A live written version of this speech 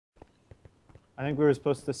I think we were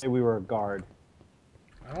supposed to say we were a guard.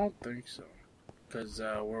 I don't think so. Because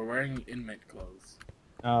we're wearing inmate clothes.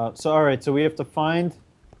 So alright, so we have to find...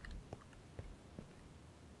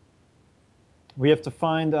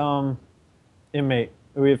 inmate.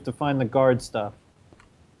 We have to find the guard stuff.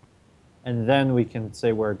 And then we can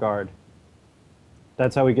say we're a guard.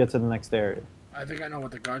 That's how we get to the next area. I think I know what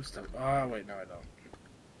the guard stuff... Oh, wait, no, I don't.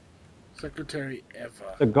 Secretary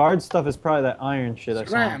Eva. The guard stuff is probably that iron shit I saw.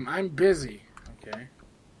 Scram, I'm busy. Okay.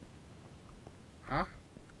 Huh?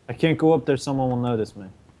 I can't go up there, someone will notice me.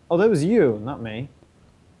 Oh, that was you, not me.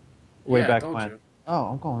 Way back when. You. Oh,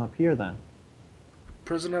 I'm going up here then.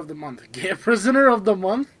 Prisoner of the month. Yeah, prisoner of the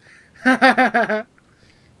month? Okay,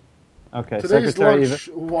 today's Secretary lunch,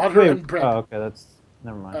 water and bread. Oh, okay, that's...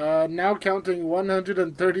 Never mind. Now counting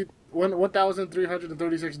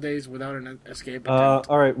 1,336 days without an escape attempt.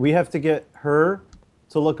 Alright, we have to get her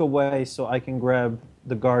to look away so I can grab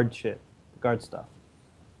the guard shit. The guard stuff.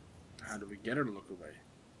 How do we get her to look away?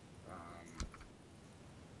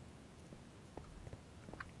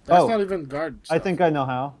 That's not even guard stuff. I think I know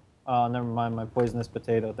how. Never mind, my poisonous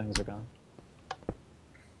potato things are gone.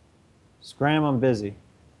 Scram, I'm busy.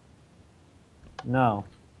 No.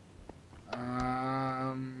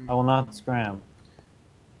 I will not scram.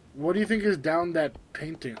 What do you think is down that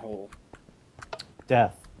painting hole?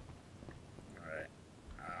 Death. Alright.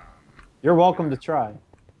 You're welcome to try.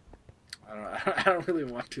 I don't really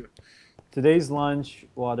want to. Today's lunch,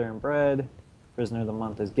 water and bread. Prisoner of the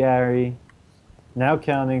month is Gary. Now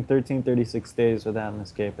counting 1336 days without an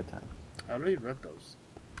escape attempt. I already read those.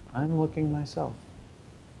 I'm looking myself.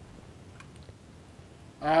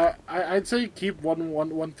 I'd say keep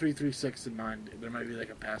 11336 in mind. There might be like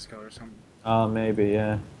a passcode or something. Maybe,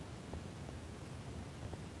 yeah.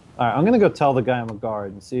 Alright, I'm gonna go tell the guy I'm a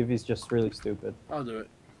guard and see if he's just really stupid. I'll do it.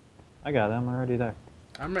 I got it, I'm already there.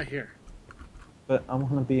 I'm right here. But I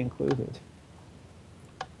want to be included.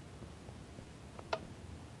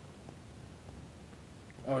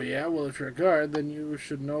 Oh yeah? Well, if you're a guard, then you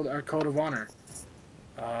should know our code of honor.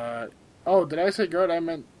 Oh, did I say guard? I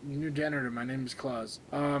meant new janitor. My name is Claus.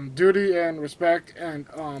 Duty and respect and,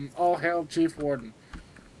 all hail Chief Warden.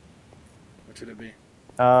 What should it be?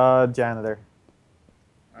 Janitor.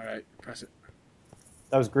 Alright, press it.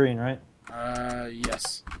 That was green, right?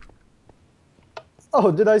 Yes. Oh,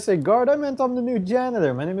 did I say guard? I meant I'm the new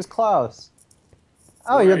janitor. My name is Klaus.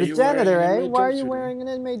 Oh, you're the janitor, eh? Why are you wearing an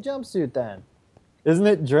inmate jumpsuit then? Isn't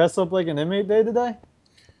it dress up like an inmate day today?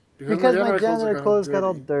 Because my janitor clothes got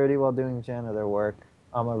all dirty while doing janitor work.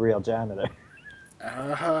 I'm a real janitor.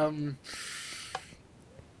 I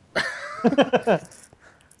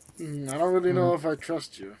don't really know if I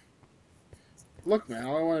trust you. Look, man,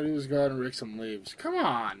 all I want to do is go out and rake some leaves. Come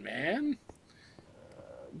on, man.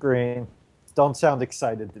 Green. Don't sound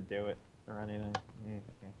excited to do it or anything.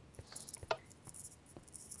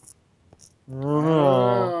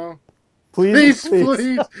 Oh. Please.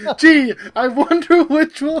 Gee, I wonder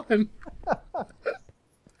which one.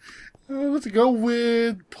 Let's go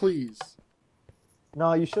with please.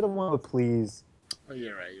 No, you should have went with please. Oh,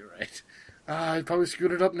 you're right. I probably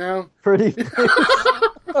screwed it up now. Pretty.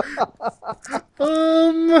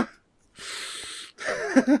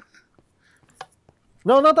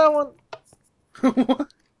 No, not that one.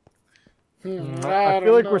 What? I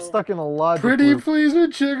feel like we're stuck in a logic Pretty loop. please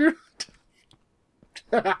with sugar.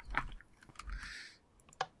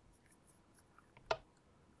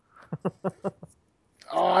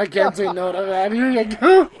 Oh, I can't say no to that. Here you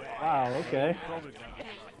go. Wow, okay.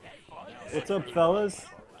 What's up, fellas?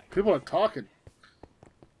 People are talking.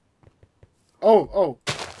 Oh.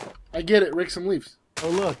 I get it. Rake some leaves. Oh,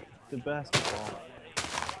 look. The basketball.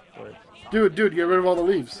 Dude, get rid of all the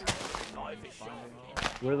leaves.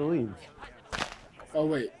 Where are the leaves? Oh,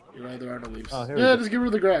 wait. You're right, there are no leaves. Oh, here yeah, just get rid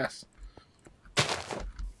of the grass.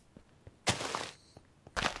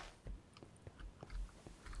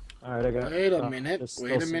 Alright, I got it. Wait a minute.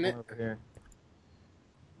 Over here.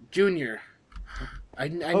 Junior. I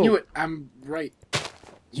knew it. I'm right. Did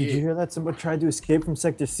you hear that? Somebody tried to escape from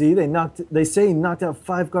Sector C. They say he knocked out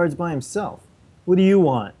 5 guards by himself. What do you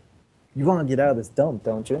want? You want to get out of this dump,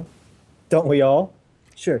 don't you? Don't we all?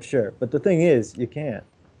 Sure. But the thing is, you can't.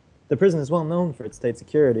 The prison is well known for its tight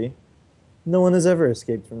security. No one has ever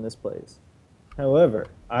escaped from this place. However,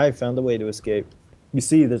 I found a way to escape. You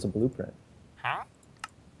see, there's a blueprint. Huh?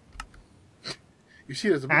 You see,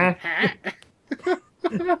 there's a blueprint.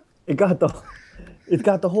 It got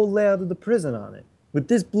the whole layout of the prison on it. With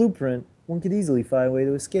this blueprint, one could easily find a way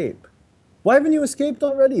to escape. Why haven't you escaped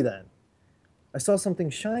already then? I saw something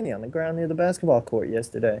shiny on the ground near the basketball court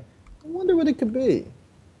yesterday. I wonder what it could be.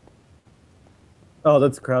 Oh,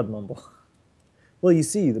 that's crowd mumble. Well, you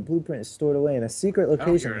see, the blueprint is stored away in a secret don't hear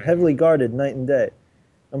location, it heavily guarded night and day.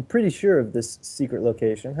 I'm pretty sure of this secret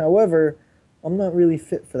location. However, I'm not really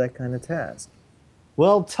fit for that kind of task.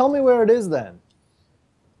 Well, tell me where it is then.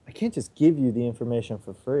 I can't just give you the information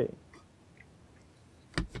for free.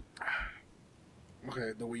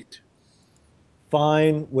 Okay, the wheat.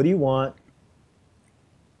 Fine. What do you want?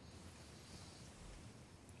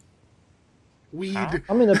 Weed.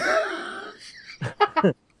 I'm in a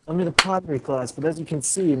I'm in a pottery class, but as you can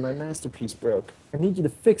see, my masterpiece broke. I need you to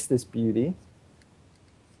fix this beauty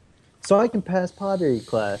so I can pass pottery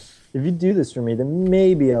class. If you do this for me, then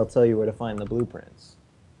maybe I'll tell you where to find the blueprints.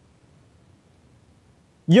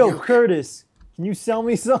 Yo, Curtis, can you sell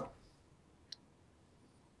me some?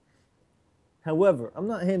 However, I'm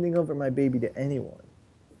not handing over my baby to anyone.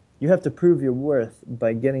 You have to prove your worth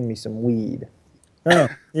by getting me some weed. Oh,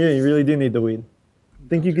 yeah, you really do need the weed.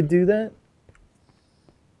 Think you could do that?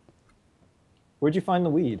 Where'd you find the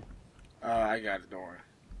weed? I got it, don't worry.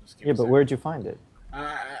 Just give me Yeah, a but sec. where'd you find it?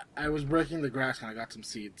 I was breaking the grass and I got some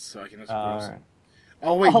seeds, so I can just grow All some. right.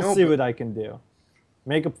 Oh wait, I'll no. see what I can do.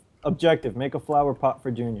 Make a objective. Make a flower pot for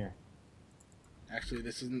Junior. Actually,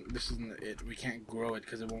 this isn't it. We can't grow it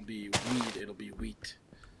because it won't be weed. It'll be wheat.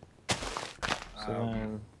 So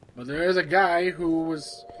then, But there is a guy who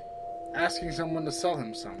was asking someone to sell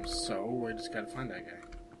him some, so we just gotta find that guy.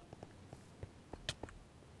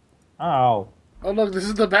 ow, Oh look, this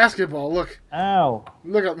is the basketball. Look, ow!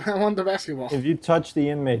 look, I want the basketball. If you touch the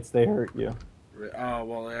inmates, they hurt you. Oh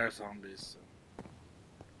well, they are zombies. So.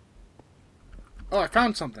 Oh, I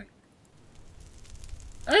found something.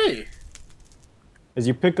 Hey. As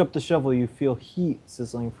you pick up the shovel, you feel heat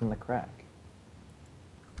sizzling from the crack.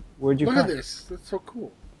 Where'd you Look find at this. That's so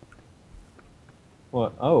cool.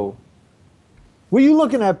 What? Oh. What are you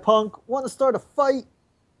looking at, punk? Want to start a fight?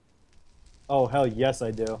 Oh, hell yes,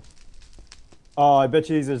 I do. Oh, I bet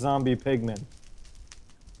you these are zombie pigmen.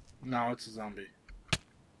 No, it's a zombie.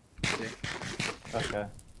 See? Okay.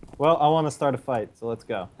 Well, I want to start a fight, so let's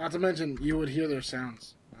go. Not to mention, you would hear their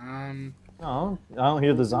sounds. No, I don't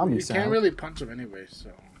hear the zombie You sound. can't really punch them anyway, so.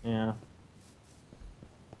 Yeah.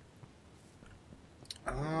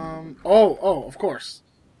 Oh, of course.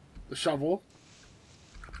 The shovel.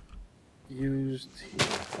 Used here.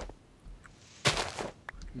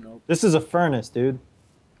 Nope. This is a furnace, dude.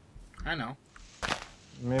 I know.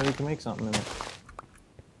 Maybe we can make something in it.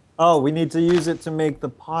 Oh, we need to use it to make the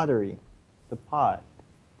pottery. The pot.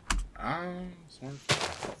 Smart.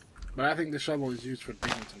 But I think the shovel is used for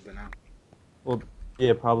digging something out. Well,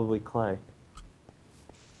 yeah, probably clay.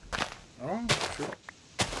 Oh, true.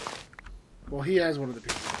 Well, he has one of the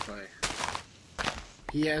pieces of clay.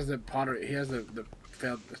 He has the pottery. He has the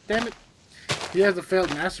failed. Damn it! He has the failed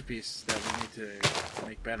masterpiece that we need to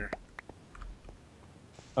make better.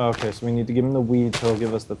 Okay, so we need to give him the weed so he'll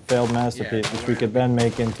give us the failed masterpiece, which we could then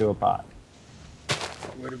make into a pot.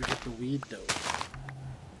 Where do we get the weed, though?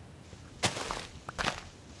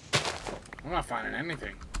 I'm not finding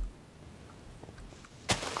anything.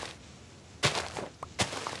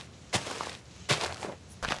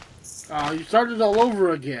 Oh, you started all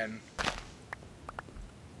over again.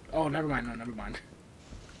 Oh, never mind. No, never mind.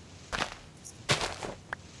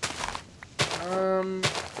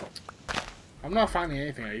 I'm not finding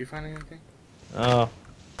anything. Are you finding anything? Oh.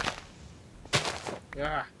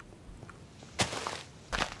 Yeah.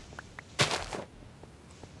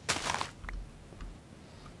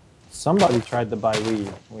 Somebody tried to buy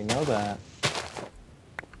weed. We know that.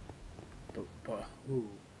 But who?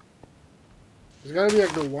 There's gotta be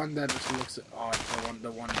like the one that just looks odd.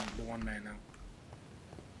 The one man now.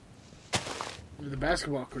 The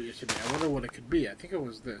basketball court yesterday. I wonder what it could be. I think it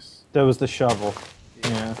was this. That was the shovel.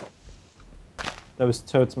 Yeah. That was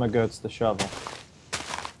Totes My Goats, the shovel.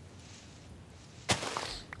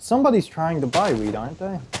 Somebody's trying to buy weed, aren't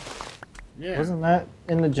they? Yeah. Wasn't that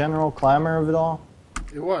in the general clamor of it all?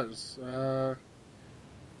 It was.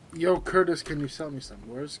 Yo, Curtis, can you sell me some?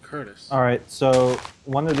 Where's Curtis? Alright, so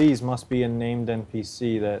one of these must be a named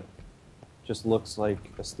NPC that just looks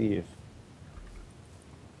like a Steve.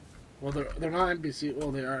 Well, they're not NPCs.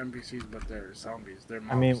 Well, they are NPCs, but they're zombies. They're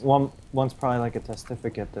mobs. I mean, one's probably like a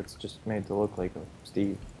testificate that's just made to look like a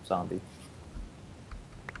Steve zombie.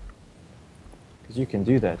 Because you can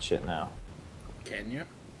do that shit now. Can you?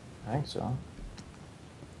 I think so.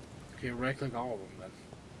 Okay, right-click all of them then.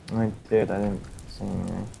 I did, I didn't see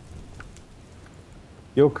anything.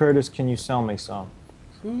 Yo, Curtis, can you sell me some?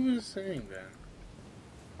 Who is saying that?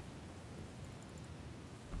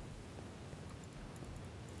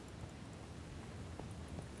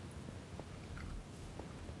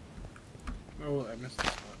 Oh, I missed this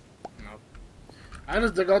one. No. I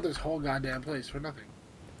just dug out this whole goddamn place for nothing.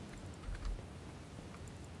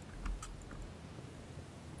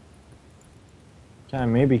 Can I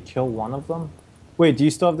maybe kill one of them? Wait, do you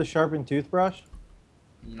still have the sharpened toothbrush?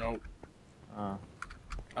 Nope. Oh.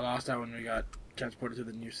 I lost that when we got transported to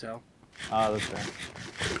the new cell. Oh, that's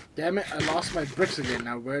right. Damn it, I lost my bricks again.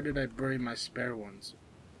 Now where did I bury my spare ones?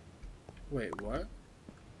 Wait, what?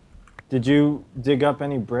 Did you dig up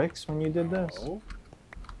any bricks when you did this? No.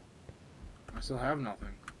 I still have nothing.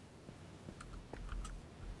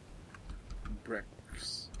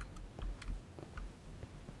 Bricks.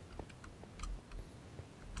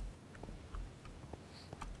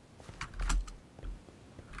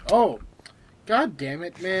 Oh! God damn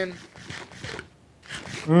it, man.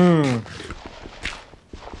 Mmm.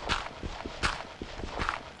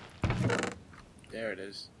 There it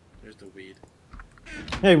is. There's the weed.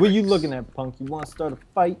 Hey, what you looking at, punk? You want to start a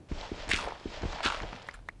fight?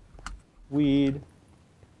 Weed.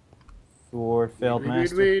 For failed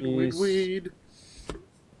masterpiece. Weed.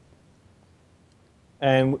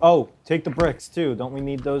 And, oh, take the bricks, too. Don't we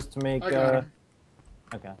need those to make, I got 'em.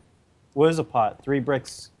 Okay. What is a pot? 3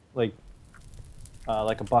 bricks, like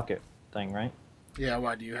a bucket thing, right? Yeah,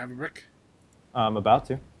 why? Do you have a brick? I'm about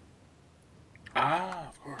to. Ah,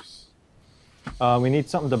 of course. We need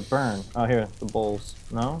something to burn. Oh, here, the bowls.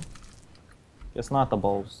 No? Guess not the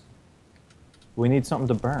bowls. We need something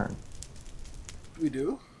to burn. We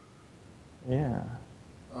do? Yeah.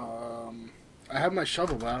 I have my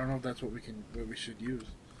shovel, but I don't know if that's what we should use.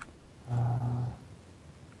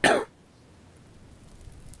 Do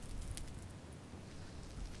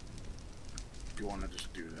you want to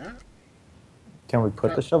just do that? Can we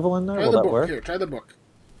put the shovel in there? Try Will the that book. work? Here, try the book.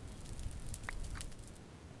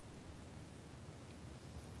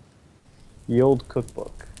 The old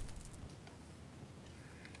cookbook.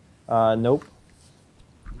 Nope.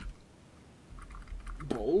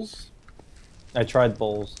 Bowls? I tried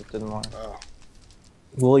bowls. It didn't work. Oh.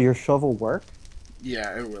 Will your shovel work?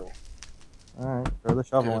 Yeah, it will. Alright, throw the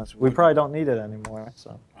shovel in. it's We wood. probably don't need it anymore,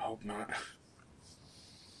 so. I hope not.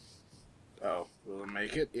 Oh, will it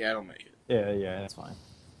make it? Yeah, it'll make it. Yeah, that's fine.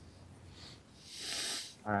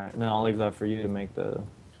 Alright, then I'll leave that for you to make the...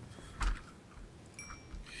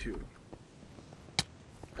 Phew.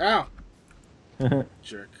 Ow!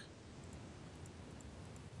 Jerk.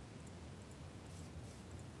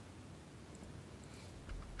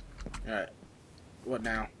 Alright. What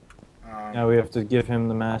now? Now we have to give him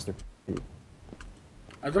the masterpiece.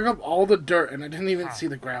 I dug up all the dirt and I didn't even see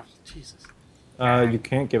the gravel. Jesus. You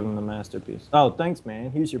can't give him the masterpiece. Oh, thanks,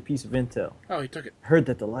 man. Here's your piece of intel. Oh, he took it. Heard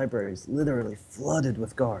that the library is literally flooded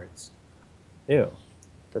with guards. Ew.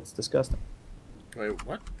 That's disgusting. Wait,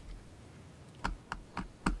 what?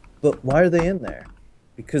 But why are they in there?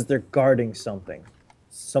 Because they're guarding something.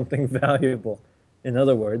 Something valuable. In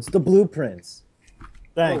other words, the blueprints.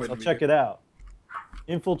 Thanks, I'll check it out.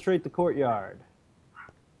 Infiltrate the courtyard.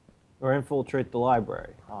 Or infiltrate the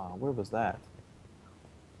library. Oh, where was that?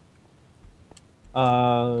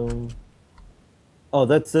 Oh,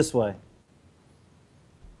 that's this way.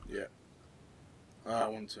 Yeah.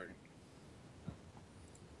 1 second.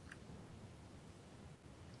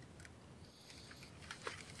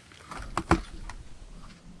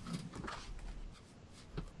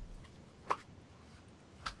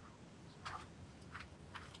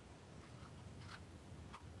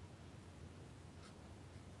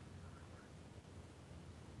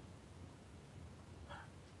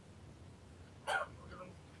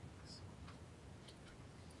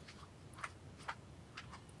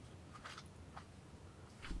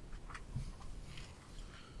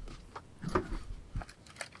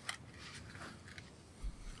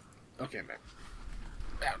 Okay, man.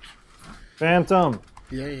 Ouch. Phantom.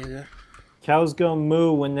 Yeah. Cows go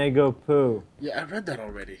moo when they go poo. Yeah, I read that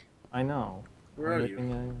already. I know. Where are you?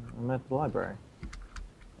 I'm at the library.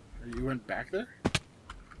 You went back there?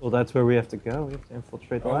 Well, that's where we have to go. We have to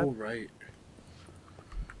infiltrate the Oh, library.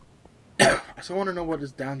 right. I still want to know what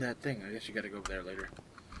is down that thing. I guess you gotta go over there later.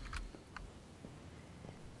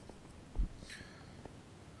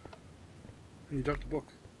 You dropped the book.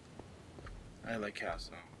 I like cows,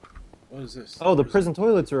 though. What is this? Oh, the prison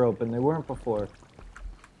toilets are open. They weren't before.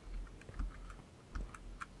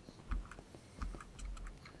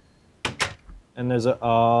 And there's a...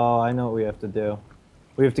 Oh, I know what we have to do.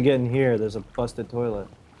 We have to get in here. There's a busted toilet.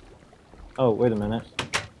 Oh, wait a minute.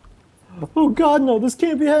 Oh, God, no. This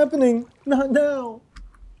can't be happening. Not now.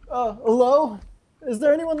 Hello? Is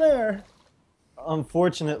there anyone there?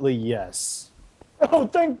 Unfortunately, yes. Oh,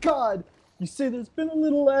 thank God. You say there's been a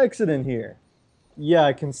little accident here. Yeah,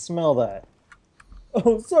 I can smell that.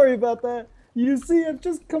 Oh, sorry about that. You see, I've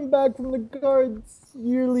just come back from the guards'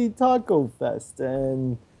 yearly taco fest,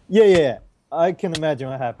 and yeah, I can imagine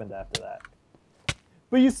what happened after that.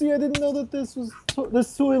 But you see, I didn't know that this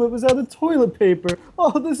toilet was out of toilet paper.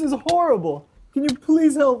 Oh, this is horrible. Can you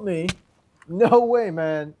please help me? No way,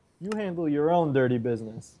 man. You handle your own dirty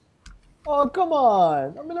business. Oh, come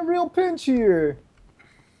on. I'm in a real pinch here.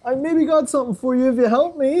 I maybe got something for you if you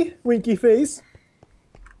help me, winky face.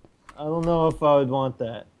 I don't know if I would want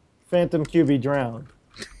that. Phantom QB drowned.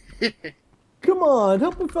 Come on,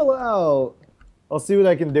 help a fella out. I'll see what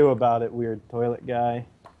I can do about it, weird toilet guy.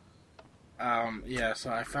 Yeah, so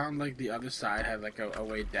I found, like, the other side had, like, a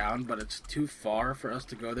way down, but it's too far for us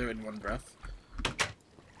to go there in one breath.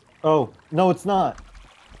 Oh, no, it's not.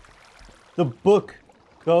 The book.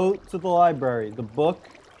 Go to the library. The book.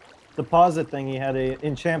 Deposit thing, he had a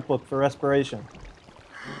enchant book for respiration.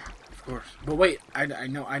 Of course. But wait, I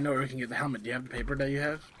know where we can get the helmet. Do you have the paper that you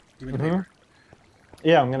have? Give me the paper.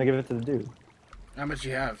 Yeah, I'm gonna give it to the dude. How much do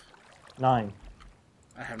you have? 9.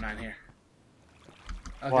 I have 9 here.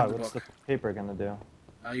 I'll Why? get the What's book. the paper gonna do?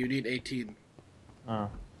 You need 18. Oh.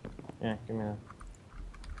 Yeah, give me that.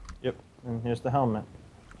 Yep, and here's the helmet.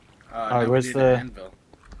 Alright, where's the... anvil?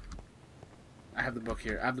 I have the book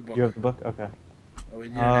here. I have the book. You have the book? Okay. Oh, we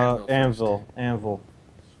need an anvil. Anvil.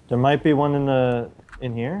 There might be one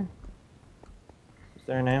in here? Is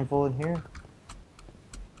there an anvil in here?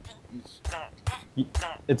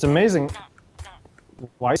 It's amazing.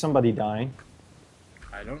 Why is somebody dying?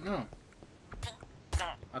 I don't know.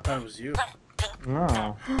 I thought it was you.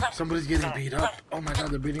 No. Somebody's getting beat up. Oh my god,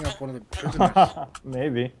 they're beating up one of the prisoners.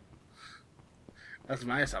 Maybe. That's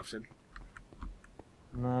my assumption.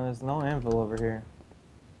 No, there's no anvil over here.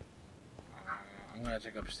 I'm gonna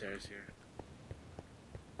check upstairs here.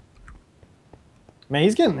 Man,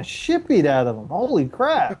 he's getting the shit beat out of him. Holy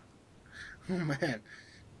crap. Oh man.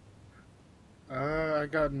 I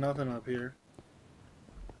got nothing up here.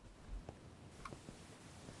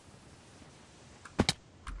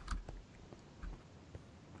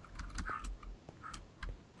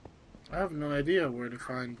 I have no idea where to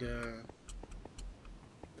find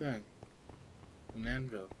thing. An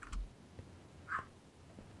anvil.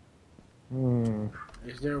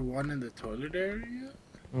 Is there one in the toilet area?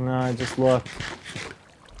 No, I just looked.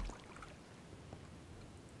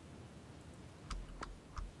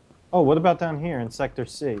 Oh, what about down here in Sector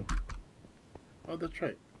C? Oh, that's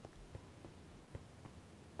right.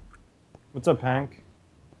 What's up, Hank?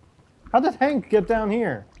 How did Hank get down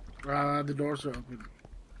here? The doors are open.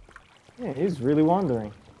 Yeah, he's really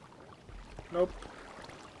wandering. Nope.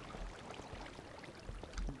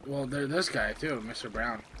 Well, there's this guy too, Mr.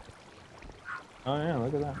 Brown. Oh yeah,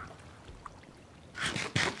 look at that.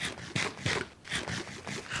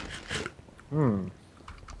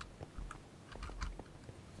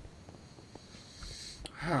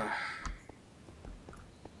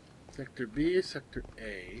 Sector B, Sector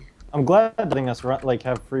A. I'm glad they're letting us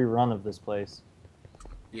have free run of this place.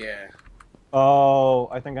 Yeah. Oh,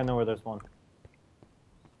 I think I know where there's one.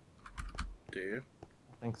 Do you?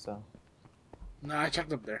 I think so. No, I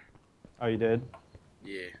checked up there. Oh, you did?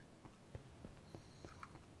 Yeah.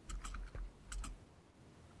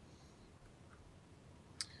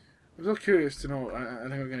 I'm so curious to know. I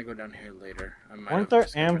think we're gonna go down here later. Weren't there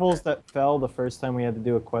anvils that fell the first time we had to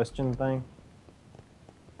do a question thing?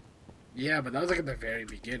 Yeah, but that was like at the very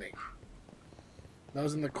beginning. That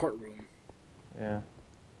was in the courtroom. Yeah.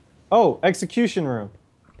 Oh, execution room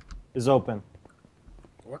is open.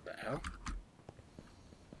 What the hell?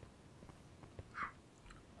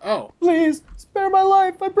 Oh. Please, spare my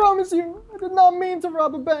life, I promise you. I did not mean to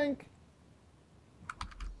rob a bank.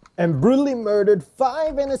 And brutally murdered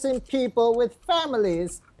 5 innocent people with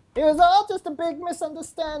families. It was all just a big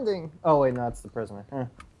misunderstanding. Oh, wait, no, it's the prisoner.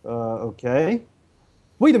 Okay.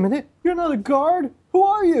 Wait a minute, you're not a guard? Who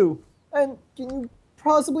are you? And can you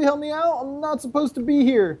possibly help me out? I'm not supposed to be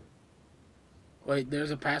here. Wait,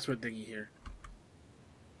 there's a password thingy here.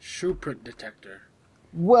 Shoe print detector.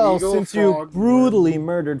 Well, Eagle, since you frog, brutally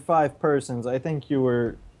murdered 5 persons, I think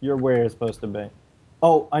you're where you're supposed to be.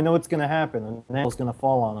 Oh, I know what's gonna happen. An nail's gonna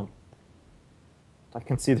fall on him. I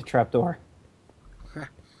can see the trapdoor.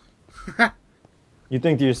 You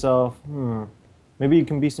think to yourself, maybe you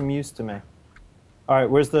can be some use to me. Alright,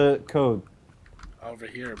 where's the code? Over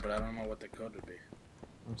here, but I don't know what the code would be.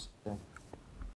 Let's see.